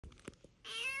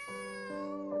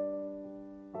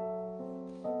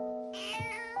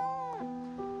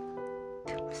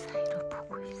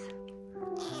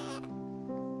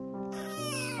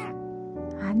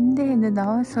안 돼. 너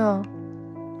나와서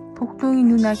복동이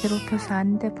누나 괴롭혀서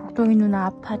안 돼. 복동이 누나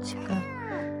아파 지금.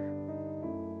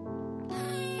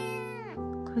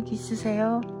 거기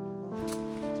있으세요.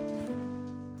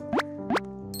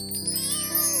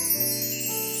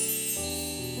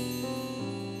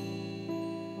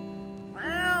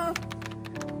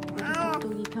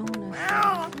 우리 복동이 병원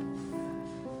왔어.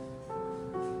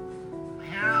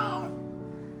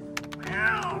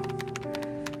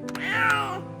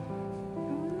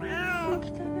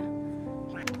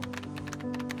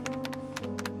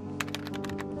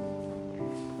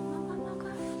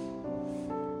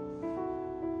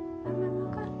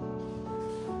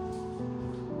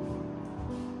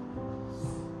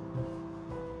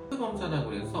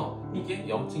 검사라고 해서 이게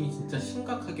염증이 진짜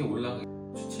심각하게 올라가는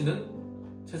수치는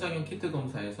췌장형 키트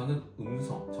검사에서는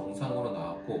음성, 정상으로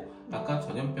나왔고 아까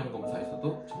전염병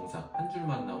검사에서도 정상, 한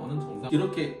줄만 나오는 정상.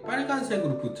 이렇게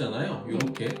빨간색으로 붙잖아요.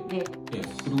 이렇게. 네. 네.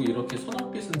 그리고 이렇게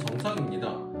선홍빛은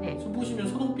정상입니다. 네. 손 보시면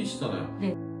선홍빛이잖아요.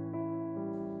 네.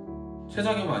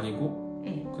 췌장염 아니고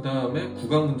네. 그 다음에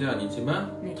구강 문제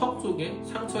아니지만 네. 턱 쪽에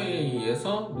상처에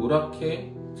의해서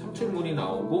노랗게 참출물이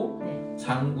나오고 네.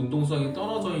 장 운동성이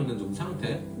떨어져 있는 좀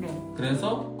상태. 네.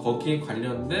 그래서 거기에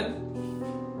관련된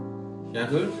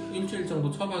약을 일주일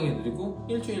정도 처방해드리고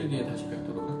일주일 뒤에 다시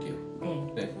뵙도록 할게요.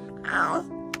 네. 네.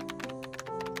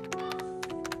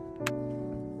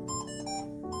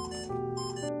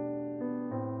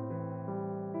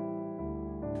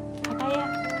 바다야.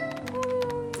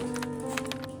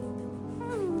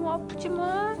 아프지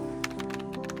마.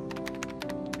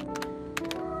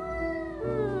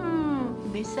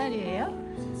 몇 살이에요?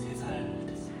 3살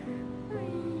됐어요.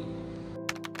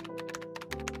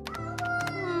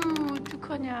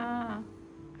 어떡하냐.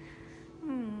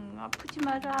 아프지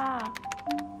마라.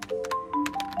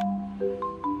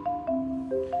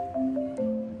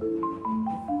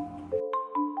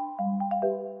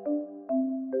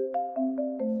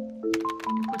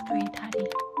 이것도 이 다리.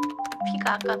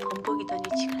 피가 아까 범벅이더니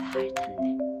지금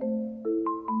핥았네.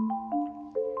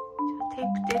 저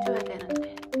테이프 떼줘야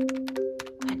되는데.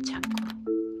 괜찮고.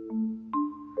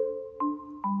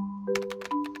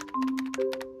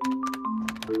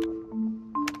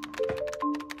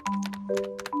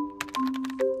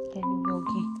 얘는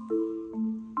여기.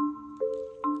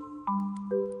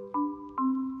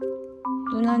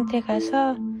 누나한테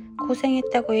가서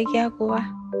고생했다고 얘기하고 와.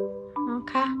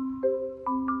 가.